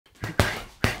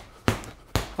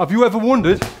Have you ever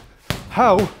wondered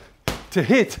how to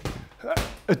hit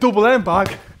a double end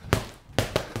bag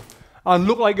and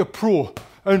look like a pro?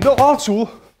 And also,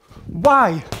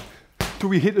 why do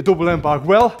we hit a double end bag?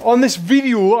 Well, on this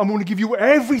video, I'm going to give you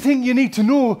everything you need to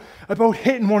know about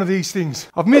hitting one of these things.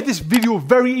 I've made this video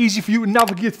very easy for you to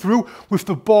navigate through with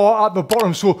the bar at the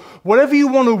bottom. So whatever you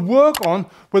want to work on,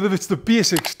 whether it's the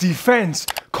basics, defense,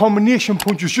 combination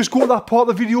punches, just go to that part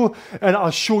of the video and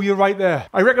I'll show you right there.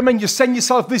 I recommend you send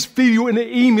yourself this video in an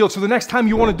email, so the next time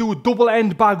you want to do a double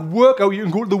end bag workout, you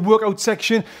can go to the workout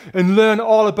section and learn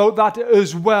all about that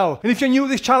as well. And if you're new to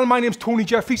this channel, my name's Tony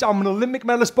Jeffries. I'm an Olympic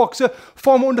medalist boxer,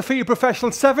 former undefeated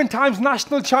professional, 7 times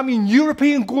national champion,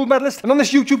 European gold medalist. And on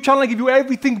this YouTube channel, I give you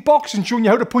everything boxing, showing you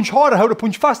how to punch harder, how to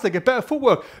punch faster, get better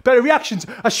footwork, better reactions.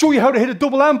 I show you how to hit a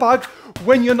double end bag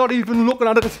when you're not even looking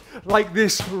at it like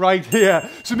this right here.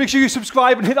 So make sure you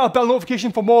subscribe and hit that bell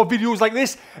notification for more videos like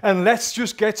this, and let's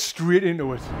just get straight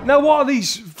into it. Now, what are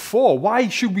these for? Why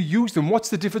should we use them? What's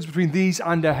the difference between these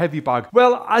and a heavy bag?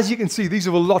 Well, as you can see, these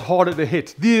are a lot harder to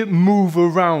hit. They move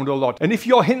around a lot. And if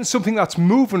you're hitting something that's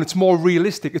moving, it's more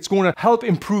realistic. It's going to help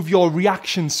improve your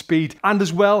reaction speed. And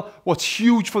as well, what's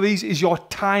huge for these is your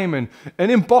timing.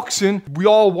 And in boxing, we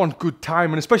all want good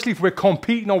timing, especially if we're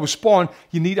competing or we're sparring,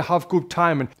 you need to have good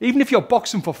timing. Even if you're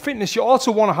boxing for fitness, you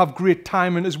also want to have great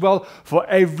timing as well for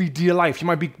everyday life. You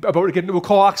might be about to get into a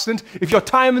car accident. If your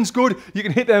timing's good, you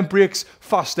can hit them brakes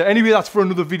faster. Anyway, that's for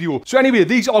another video. So anyway,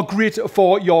 these are great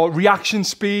for your reaction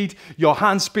speed, your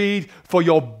hand speed, for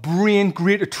your brain.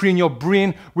 Great to train your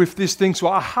brain with this thing. So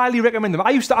I highly recommend them. I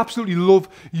used to absolutely love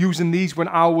using these when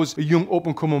I was a young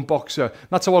up-and-coming boxer.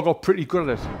 That's how I got pretty good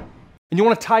at it. And you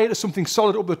want to tie it to something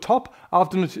solid up the top. I've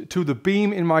done it to the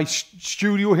beam in my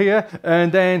studio here,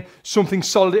 and then something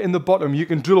solid in the bottom. You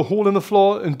can drill a hole in the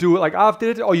floor and do it like I've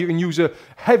did it, or you can use a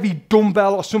heavy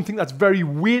dumbbell or something that's very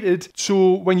weighted,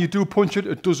 so when you do punch it,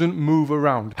 it doesn't move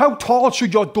around. How tall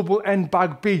should your double end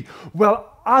bag be?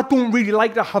 Well, I don't really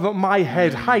like to have it my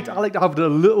head height. I like to have it a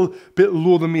little bit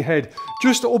lower than my head,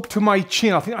 just up to my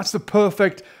chin. I think that's the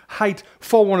perfect height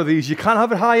for one of these. You can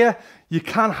have it higher, you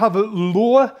can have it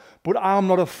lower, but I'm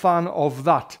not a fan of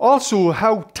that. Also,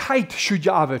 how tight should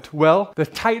you have it? Well, the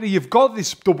tighter you've got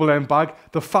this double end bag,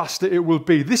 the faster it will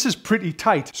be. This is pretty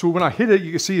tight, so when I hit it,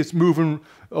 you can see it's moving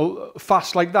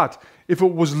fast like that. If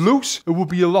it was loose, it would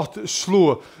be a lot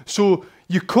slower. So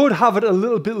you could have it a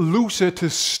little bit looser to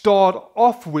start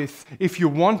off with if you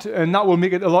want, and that will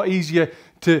make it a lot easier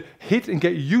to hit and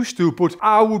get used to, but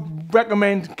I would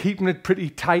recommend keeping it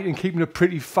pretty tight and keeping it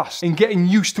pretty fast and getting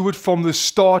used to it from the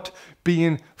start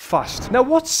being fast. Now,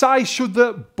 what size should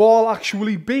the ball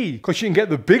actually be? Because you can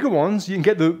get the bigger ones, you can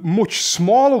get the much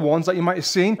smaller ones that you might have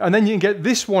seen, and then you can get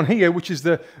this one here, which is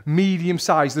the medium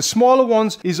size. The smaller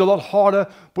ones is a lot harder,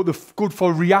 but they're good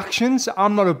for reactions.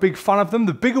 I'm not a big fan of them.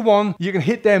 The bigger one, you can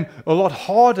hit them a lot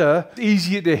harder,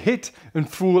 easier to hit and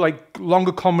throw like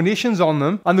longer combinations on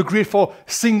them, and they're great for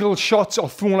single shots or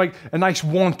throwing like a nice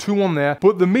 1-2 on there.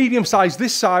 But the medium size,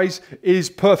 this size, is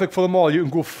perfect for them all. You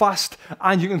can go fast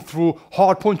and you can throw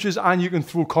hard punches and you can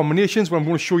throw combinations, what I'm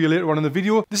going to show you later on in the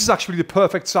video. This is actually the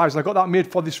perfect size, and I got that made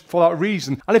for that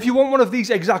reason. And if you want one of these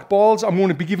exact balls, I'm going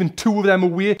to be giving 2 of them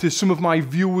away to some of my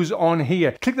viewers on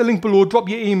here. Click the link below, drop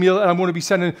your email, and I'm going to be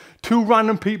sending 2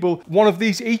 random people one of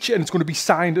these each, and it's going to be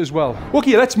signed as well.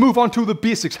 Okay, let's move on to the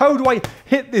basics. How do I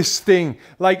hit this thing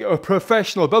like a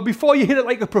professional? Well, before you hit it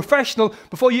like a professional,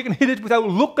 before you can hit it without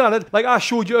looking at it like I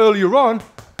showed you earlier on,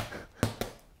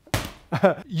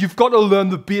 you've got to learn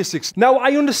the basics. Now,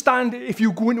 I understand if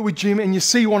you go into a gym and you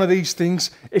see one of these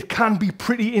things, it can be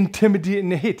pretty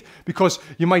intimidating to hit, because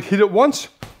you might hit it once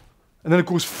and then it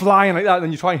goes flying like that, and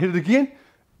then you try and hit it again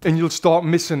and you'll start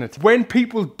missing it. When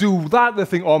people do that, they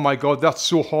think, oh my God, that's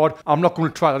so hard, I'm not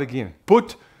going to try that again.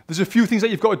 But there's a few things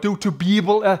that you've got to do to be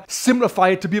able to simplify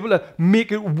it, to be able to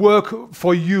make it work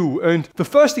for you. And the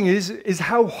first thing is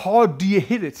how hard do you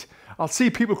hit it? I'll see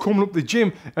people coming up the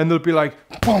gym and they'll be like,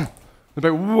 boom.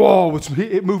 They'll be like, whoa, it's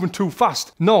moving too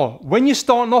fast. No, when you're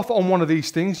starting off on one of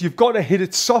these things, you've got to hit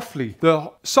it softly.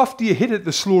 The softer you hit it,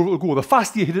 the slower it'll go. The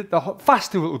faster you hit it, the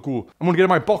faster it'll go. I'm going to get in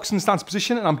my boxing stance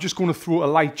position, and I'm just going to throw a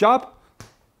light jab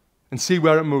and see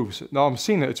where it moves. Now I'm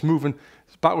seeing it, it's moving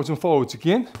backwards and forwards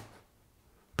again.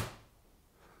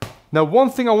 Now, one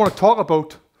thing I want to talk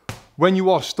about when you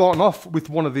are starting off with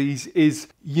one of these is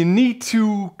you need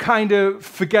to kind of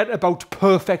forget about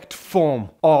perfect form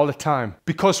all the time,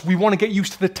 because we want to get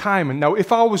used to the timing. Now,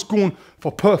 if I was going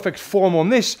for perfect form on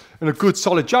this and a good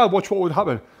solid jab, watch what would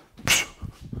happen.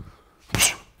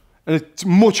 And it's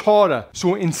much harder.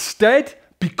 So instead,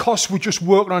 because we're just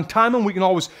working on timing, we can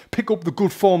always pick up the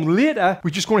good form later.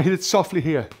 We're just going to hit it softly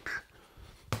here.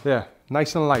 There,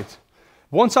 nice and light.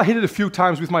 Once I hit it a few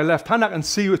times with my left hand, I can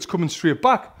see it's coming straight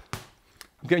back.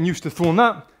 I'm getting used to throwing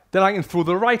that. Then I can throw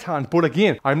the right hand. But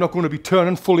again, I'm not going to be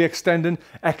turning, fully extending,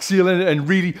 exhaling, and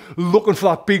really looking for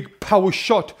that big power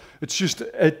shot. It's just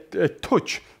a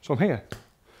touch. So I'm here,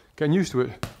 getting used to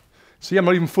it. See, I'm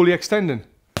not even fully extending.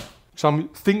 So I'm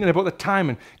thinking about the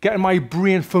timing, getting my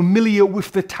brain familiar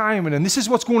with the timing. And this is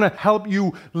what's going to help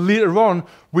you later on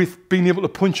with being able to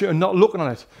punch it and not looking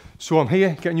at it. So I'm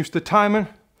here, getting used to the timing,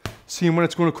 seeing when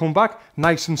it's going to come back,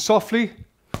 nice and softly.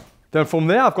 Then from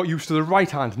there, I've got used to the right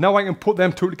hand. Now I can put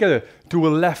them two together, do a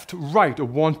left, right, a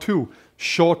 1-2,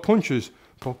 short punches.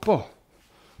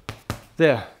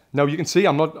 There. Now you can see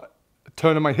I'm not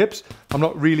turning my hips. I'm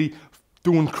not really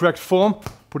doing correct form.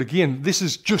 But again, this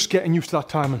is just getting used to that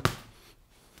timing.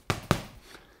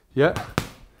 Yeah.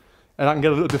 And I can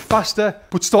get a little bit faster,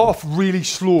 but start off really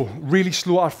slow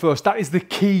at first. That is the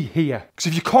key here. Because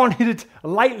if you can't hit it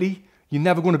lightly, you're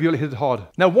never going to be able to hit it hard.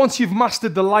 Now, once you've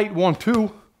mastered the light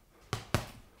 1-2,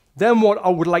 then what I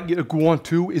would like you to go on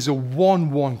to is a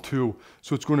 1-1-2.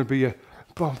 So it's going to be a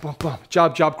bam, bam, bam,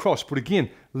 jab, jab, cross. But again,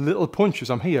 little punches.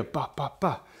 I'm here, ba, ba,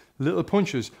 ba. Little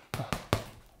punches.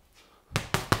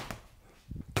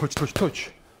 Touch, touch,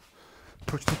 touch.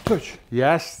 Touch, touch, touch.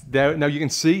 Yes, there. Now you can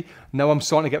see, now I'm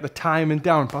starting to get the timing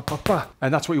down. Ba, ba, ba.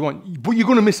 And that's what you want. But you're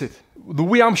going to miss it. The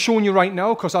way I'm showing you right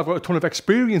now, because I've got a ton of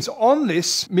experience on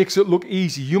this, makes it look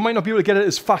easy. You might not be able to get it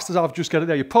as fast as I've just got it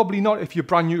there. You're probably not if you're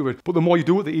brand new to it. But the more you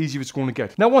do it, the easier it's going to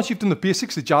get. Now, once you've done the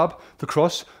basics, the jab, the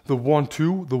cross, the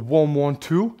 1-2, the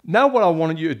 1-1-2. Now what I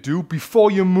wanted you to do before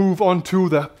you move on to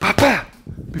the pa-pa,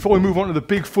 before we move on to the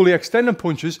big fully extending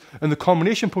punches and the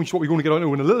combination punch, what we're going to get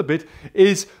onto in a little bit,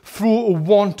 is throw a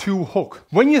 1-2 hook.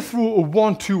 When you throw a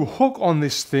 1-2 hook on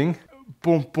this thing,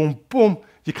 boom, boom, boom,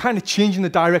 you're kind of changing the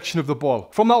direction of the ball.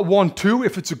 From that 1-2,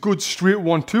 if it's a good straight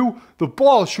 1-2, the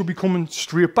ball should be coming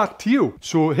straight back to you.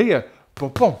 So here,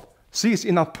 boom, boom. See, it's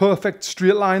in that perfect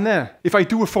straight line there. If I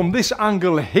do it from this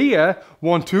angle here,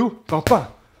 1-2, bam, bam.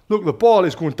 Look, the ball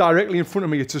is going directly in front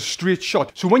of me. It's a straight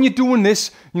shot. So when you're doing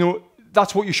this, you know,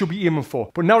 that's what you should be aiming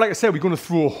for. But now, like I said, we're going to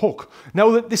throw a hook.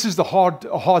 Now that this is a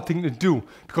hard thing to do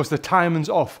because the timing's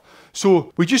off.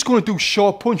 So we're just going to do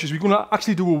short punches. We're going to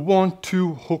actually do a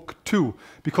 1-2 hook 2.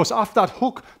 Because after that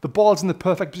hook, the ball's in the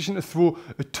perfect position to throw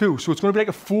a 2. So it's going to be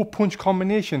like a 4-punch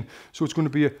combination. So it's going to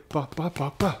be a ba ba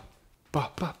ba ba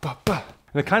ba ba ba ba.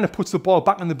 And it kind of puts the ball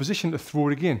back in the position to throw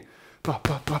it again. Ba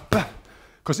ba ba ba.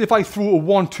 Because if I throw a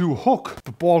 1-2 hook,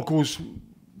 the ball goes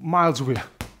miles away.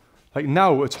 Like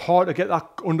now, it's hard to get that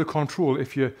under control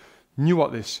if you're new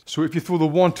at this. So if you throw the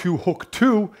 1-2 hook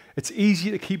 2, it's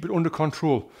easier to keep it under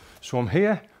control. So I'm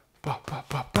here, ba ba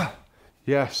ba ba.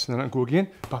 Yes, and then I go again,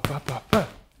 ba ba ba ba,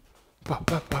 ba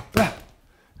ba ba ba.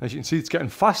 As you can see, it's getting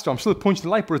faster. I'm still punching the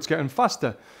light, but it's getting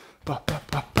faster. Ba ba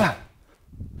ba ba,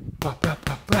 ba ba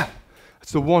ba ba.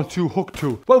 It's the 1-2 hook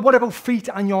 2. Well, what about feet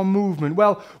and your movement?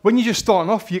 Well, when you're just starting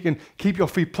off, you can keep your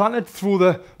feet planted through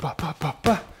the ba ba ba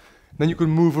ba. Then you can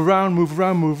move around,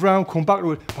 come back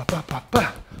to it, ba, ba, ba,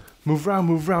 ba. Move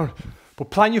around. But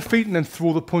plant your feet and then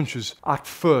throw the punches at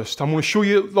first. I'm going to show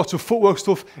you lots of footwork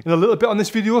stuff in a little bit on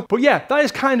this video. But yeah, that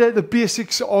is kind of the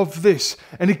basics of this.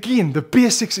 And again, the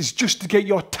basics is just to get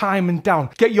your timing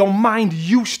down. Get your mind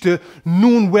used to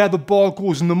knowing where the ball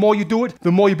goes. And the more you do it,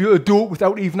 the more you'll be able to do it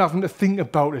without even having to think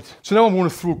about it. So now I'm going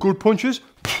to throw good punches.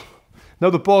 Now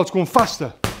the ball's going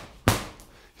faster. You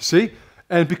see?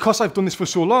 And because I've done this for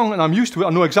so long and I'm used to it, I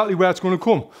know exactly where it's going to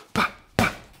come. Bah,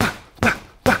 bah, bah, bah,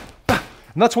 bah, bah.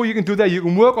 And that's what you can do there. You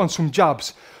can work on some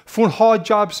jabs. Throwing hard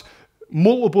jabs,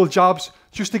 multiple jabs,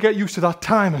 just to get used to that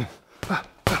timing. Bah,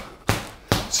 bah.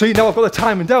 See, now I've got the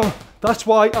timing down. That's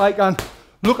why I can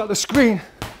look at the screen,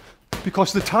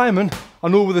 because the timing, I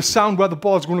know with the sound where the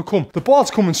ball's going to come. The ball's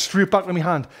coming straight back to my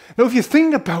hand. Now, if you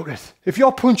think about it, if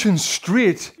you're punching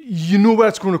straight, you know where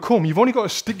it's going to come. You've only got to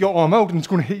stick your arm out and it's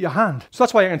going to hit your hand. So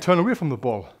that's why I can turn away from the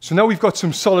ball. So now we've got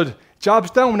some solid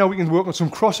jabs down. Now we can work on some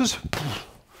crosses.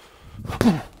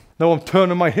 Now I'm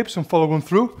turning my hips and following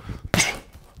through.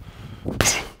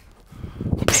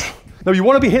 Now you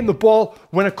want to be hitting the ball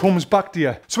when it comes back to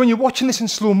you. So when you're watching this in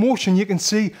slow motion, you can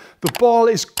see the ball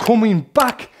is coming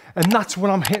back, and that's when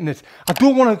I'm hitting it. I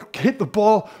don't want to hit the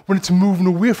ball when it's moving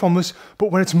away from us, but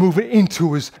when it's moving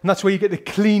into us. And that's where you get the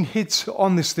clean hits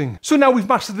on this thing. So now we've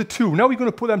mastered the 2. Now we're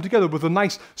going to put them together with a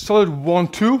nice solid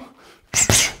 1-2.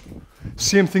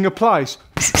 Same thing applies.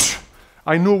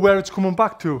 I know where it's coming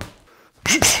back to.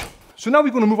 So now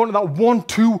we're going to move on to that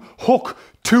 1-2 hook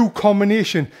 2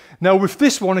 combination. Now with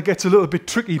this one, it gets a little bit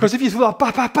tricky, because if you throw that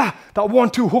ba ba ba, that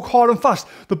 1-2 hook hard and fast,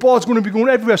 the ball's going to be going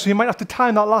everywhere, so you might have to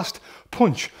time that last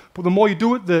punch, but the more you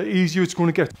do it, the easier it's going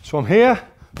to get. So I'm here.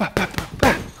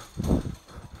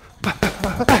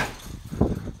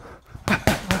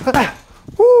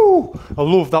 Woo! I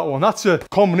love that one. That's a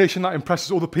combination that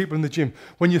impresses other people in the gym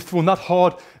when you're throwing that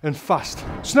hard and fast.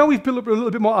 So now we've built up a little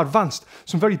bit more advanced,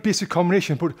 some very basic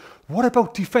combination, but what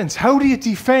about defense? How do you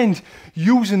defend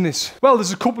using this? Well,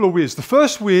 there's a couple of ways. The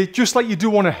first way, just like you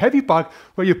do on a heavy bag,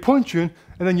 where you're punching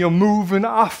and then you're moving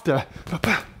after.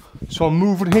 So I'm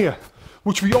moving here,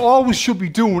 which we always should be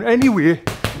doing anyway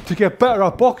to get better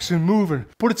at boxing, moving,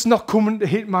 but it's not coming to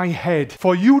hit my head.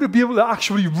 For you to be able to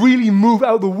actually really move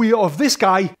out the way of this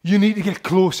guy, you need to get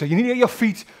closer. You need to get your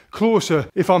feet closer.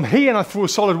 If I'm here and I throw a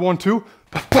solid 1-2,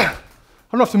 I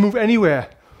don't have to move anywhere.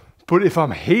 But if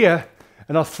I'm here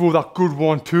and I throw that good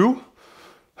 1-2,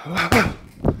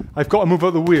 I've got to move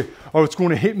out the way or it's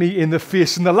going to hit me in the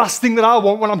face. And the last thing that I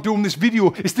want when I'm doing this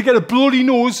video is to get a bloody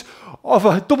nose of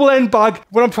a double end bag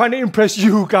when I'm trying to impress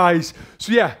you guys.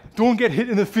 So yeah, don't get hit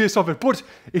in the face of it, but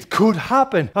it could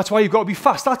happen. That's why you've got to be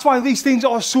fast. That's why these things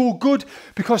are so good,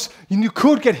 because you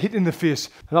could get hit in the face.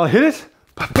 And I'll hit it,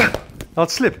 I'll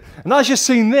slip. And as you're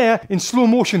seeing there in slow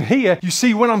motion here, you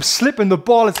see when I'm slipping, the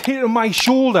ball is hitting my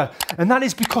shoulder. And that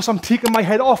is because I'm taking my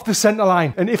head off the center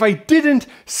line. And if I didn't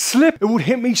slip, it would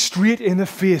hit me straight in the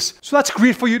face. So that's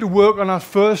great for you to work on at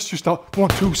first. Just a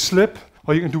 1-2 slip.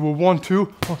 Or you can do a 1-2,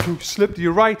 1-2 slip to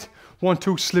your right,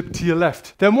 1-2 slip to your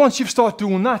left. Then once you've started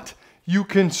doing that, you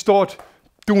can start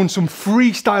doing some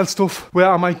freestyle stuff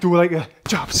where I might do like a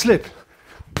jab slip,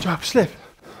 jab slip.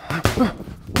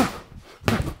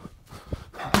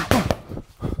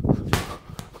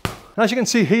 And as you can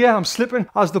see here, I'm slipping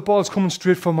as the ball's coming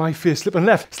straight for my face. Slipping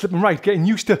left, slipping right, getting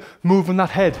used to moving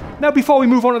that head. Now, before we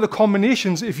move on to the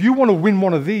combinations, if you want to win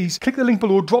one of these, click the link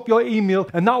below, drop your email,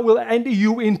 and that will enter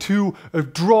you into a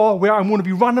draw where I'm going to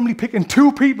be randomly picking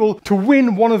 2 people to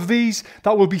win one of these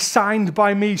that will be signed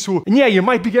by me. So, and yeah, you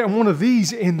might be getting one of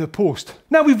these in the post.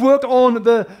 Now, we've worked on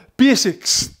the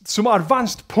basics, some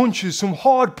advanced punches, some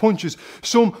hard punches,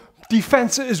 some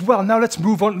defense as well. Now let's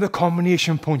move on to the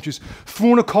combination punches.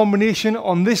 Throwing a combination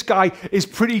on this guy is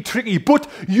pretty tricky, but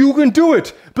you can do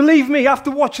it. Believe me,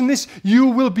 after watching this, you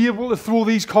will be able to throw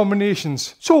these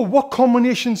combinations. So what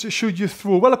combinations should you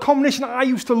throw? Well, a combination I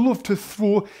used to love to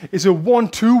throw is a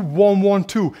 1-2,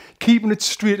 1-1-2, keeping it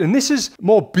straight. And this is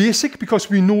more basic because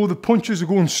we know the punches are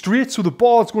going straight, so the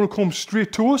ball's going to come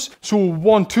straight to us. So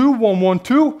 1-2,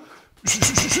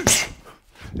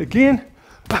 1-1-2. Again.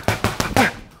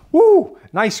 Woo!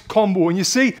 Nice combo, and you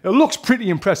see, it looks pretty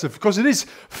impressive because it is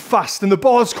fast and the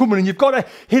ball's coming and you've got to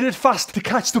hit it fast to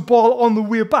catch the ball on the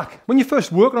way back. When you're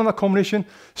first working on that combination,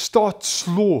 start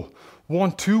slow.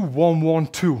 1-2,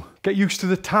 1-1-2. Get used to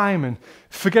the timing.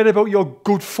 Forget about your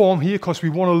good form here because we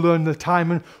want to learn the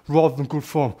timing rather than good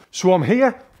form. So I'm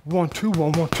here,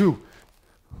 1-2, 1-1-2.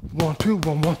 1-2,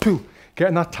 1-1-2.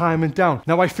 Getting that timing down.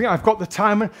 Now I think I've got the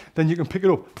timing, then you can pick it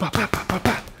up.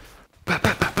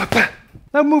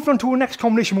 Now moving on to our next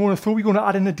combination we're going to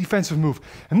add in a defensive move.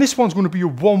 And this one's going to be a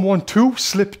 1-1-2,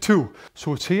 slip 2.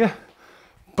 So it's here.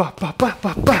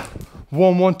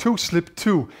 1-1-2, slip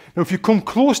 2. Now if you come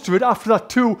close to it after that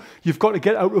 2, you've got to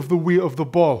get out of the way of the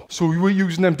ball. So we were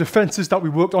using them defenses that we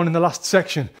worked on in the last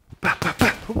section.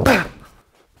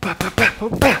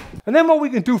 And then what we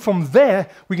can do from there,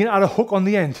 we can add a hook on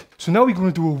the end. So now we're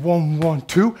going to do a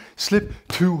 1-1-2, slip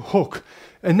 2 hook.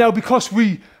 And now because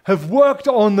we have worked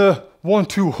on the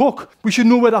 1-2 hook, we should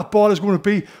know where that ball is going to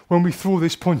be when we throw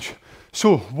this punch.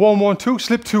 So 1-1-2,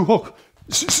 slip 2 hook.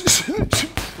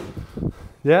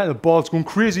 Yeah, the ball's going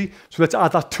crazy. So let's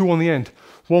add that 2 on the end.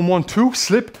 1-1-2,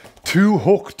 slip 2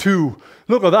 hook 2.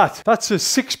 Look at that. That's a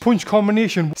 6-punch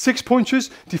combination. 6 punches,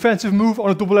 defensive move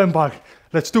on a double end bag.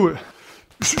 Let's do it.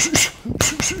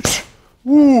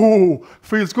 Ooh,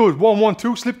 feels good.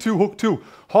 1-1-2, slip 2 hook 2.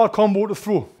 Hard combo to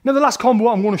throw. Now the last combo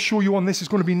I'm going to show you on this is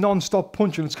going to be non-stop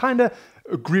punching. It's kind of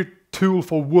a great tool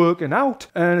for working out,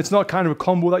 and it's not kind of a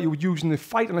combo that you would use in the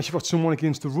fight unless you've got someone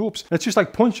against the ropes. And it's just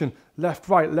like punching left,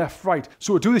 right, left, right.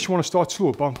 So to do this, you want to start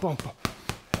slow. Bum, bum, bum.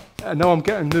 And now I'm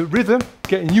getting the rhythm,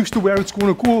 getting used to where it's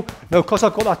going to go. Now because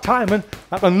I've got that timing,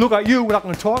 I can look at you and I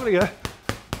can talk to you,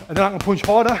 and then I can punch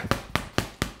harder,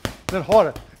 then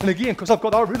harder. And again, because I've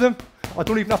got that rhythm, I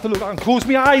don't even have to look. I can close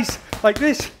my eyes like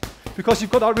this because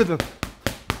you've got that rhythm.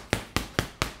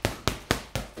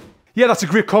 Yeah, that's a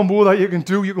great combo that you can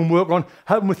do, you can work on,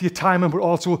 helping with your timing, but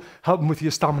also helping with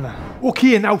your stamina.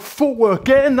 Okay, now footwork,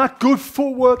 getting that good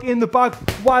footwork in the bag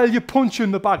while you're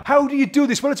punching the bag. How do you do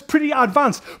this? Well, it's pretty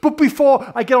advanced. But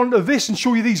before I get onto this and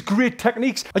show you these great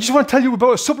techniques, I just want to tell you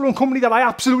about a supplement company that I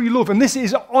absolutely love, and this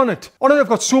is Onnit. Onnit have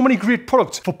got so many great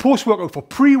products for post-workout, for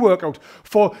pre-workout,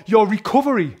 for your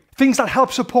recovery. Things that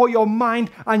help support your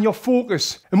mind and your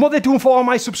focus. And what they're doing for all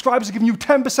my subscribers is giving you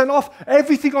 10% off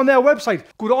everything on their website.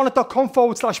 Go to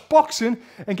onnit.com/boxing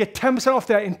and get 10% off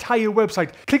their entire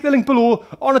website. Click the link below,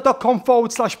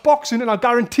 onnit.com/boxing, and I'll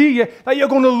guarantee you that you're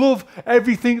going to love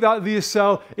everything that they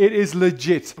sell. It is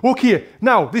legit. Okay,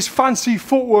 now this fancy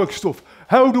footwork stuff.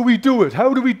 How do we do it?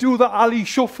 How do we do the alley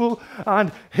shuffle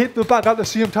and hit the bag at the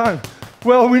same time?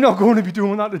 Well, we're not going to be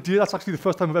doing that today. That's actually the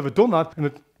first time I've ever done that, and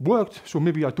it worked, so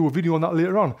maybe I'll do a video on that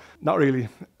later on. Not really.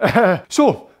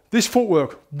 So, this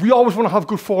footwork, we always want to have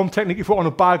good form technique if we're on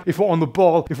a bag, if we're on the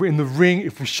ball, if we're in the ring,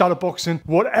 if we're shadowboxing.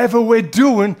 Whatever we're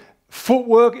doing,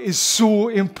 footwork is so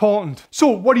important. So,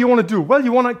 what do you want to do? Well,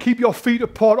 you want to keep your feet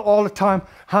apart all the time,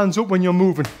 hands up when you're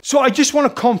moving. So, I just want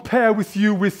to compare with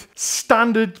you with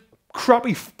standard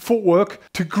crappy footwork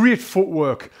to great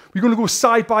footwork. We're going to go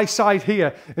side by side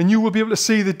here, and you will be able to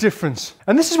see the difference.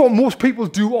 And this is what most people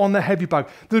do on the heavy bag.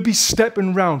 They'll be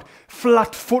stepping round,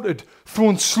 flat-footed,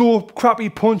 throwing slow, crappy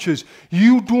punches.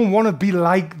 You don't want to be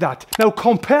like that. Now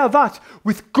compare that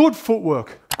with good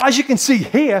footwork. As you can see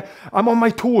here, I'm on my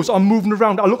toes, I'm moving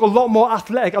around. I look a lot more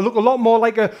athletic. I look a lot more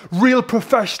like a real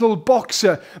professional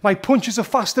boxer. My punches are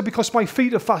faster because my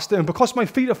feet are faster. And because my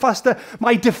feet are faster,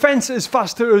 my defense is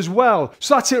faster as well.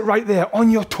 So that's it right there, on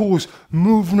your toes,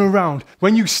 moving around.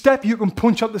 When you step, you can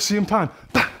punch at the same time.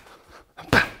 Bah,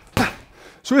 bah, bah.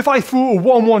 So if I throw a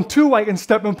 1-1-2, I can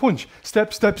step and punch.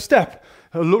 Step, step, step.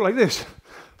 It'll look like this.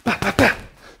 Bah, bah, bah.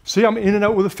 See, I'm in and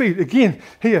out with the feet. Again,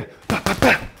 here. Bah, bah,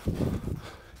 bah.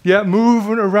 Yeah,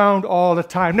 moving around all the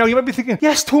time. Now, you might be thinking,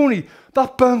 yes, Tony,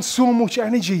 that burns so much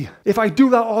energy. If I do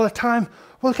that all the time,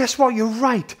 well, guess what? You're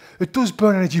right. It does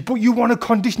burn energy, but you want to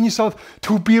condition yourself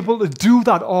to be able to do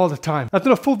that all the time. I've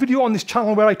done a full video on this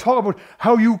channel where I talk about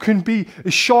how you can be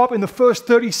as sharp in the first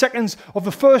 30 seconds of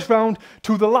the first round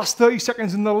to the last 30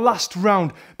 seconds in the last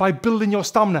round by building your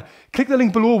stamina. Click the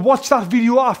link below. Watch that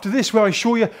video after this where I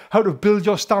show you how to build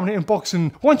your stamina in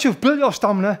boxing. Once you've built your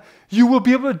stamina, you will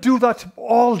be able to do that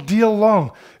all day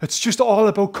long. It's just all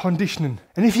about conditioning.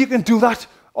 And if you can do that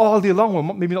all day long, well,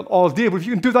 maybe not all day, but if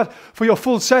you can do that for your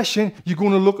full session, you're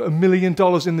going to look $1 million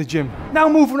in the gym. Now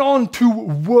moving on to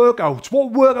workouts.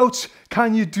 What workouts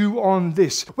can you do on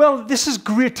this? Well, this is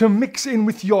great to mix in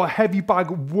with your heavy bag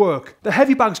work. The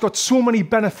heavy bag's got so many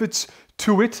benefits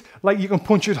to it. Like, you can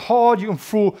punch it hard, you can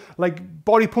throw like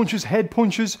body punches, head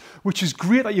punches, which is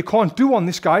great that you can't do on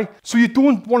this guy. So you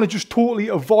don't want to just totally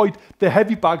avoid the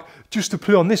heavy bag just to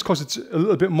play on this, because it's a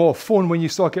little bit more fun when you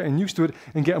start getting used to it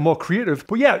and getting more creative.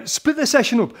 But yeah, split the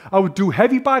session up. I would do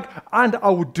heavy bag and I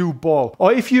would do ball.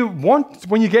 Or if you want,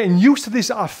 when you're getting used to this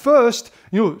at first,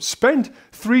 you know, spend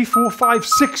 3, 4, 5,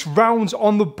 6 rounds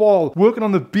on the ball, working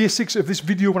on the basics of this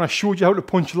video when I showed you how to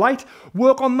punch light.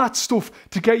 Work on that stuff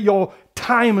to get your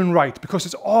timing right, because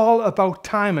it's all about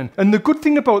timing. And the good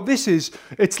thing about this is,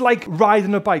 it's like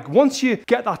riding a bike. Once you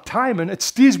get that timing, it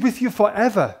stays with you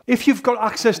forever. If you've got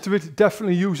access to it,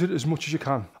 definitely use it as much as you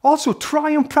can. Also,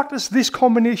 try and practice this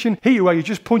combination here where you're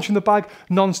just punching the bag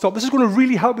non-stop. This is going to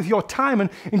really help with your timing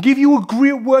and give you a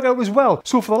great workout as well.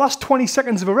 So for the last 20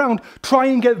 seconds of a round, try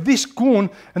and get this going,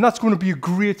 and that's going to be a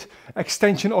great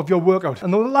extension of your workout.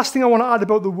 And the last thing I want to add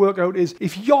about the workout is,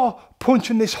 if you're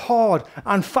punching this hard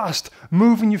and fast,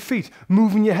 moving your feet,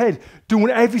 moving your head, doing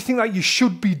everything that you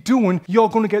should be doing, you're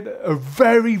going to get a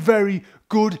very, very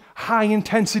good high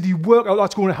intensity workout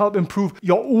that's going to help improve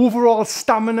your overall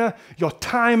stamina, your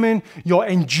timing, your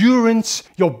endurance,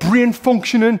 your brain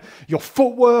functioning, your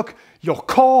footwork, your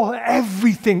core,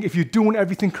 everything, if you're doing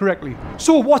everything correctly.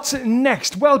 So what's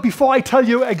next? Well, before I tell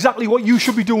you exactly what you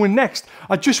should be doing next,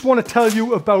 I just want to tell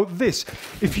you about this.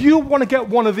 If you want to get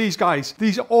one of these guys,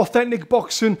 these Authentic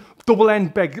Boxing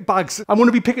double-end bags, I'm going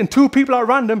to be picking 2 people at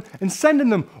random and sending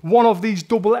them one of these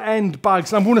double-end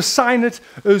bags. And I'm going to sign it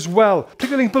as well.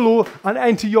 Click the link below and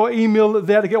enter your email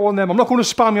there to get one of them. I'm not going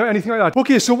to spam you or anything like that.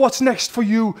 Okay, so what's next for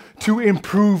you to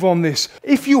improve on this?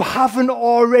 If you haven't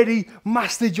already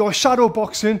mastered your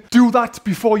shadowboxing, do that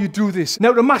before you do this.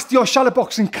 Now, to master your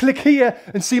shadowboxing, click here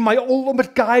and see my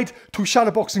ultimate guide to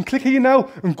shadowboxing. Click here now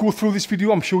and go through this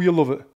video. I'm sure you'll love it.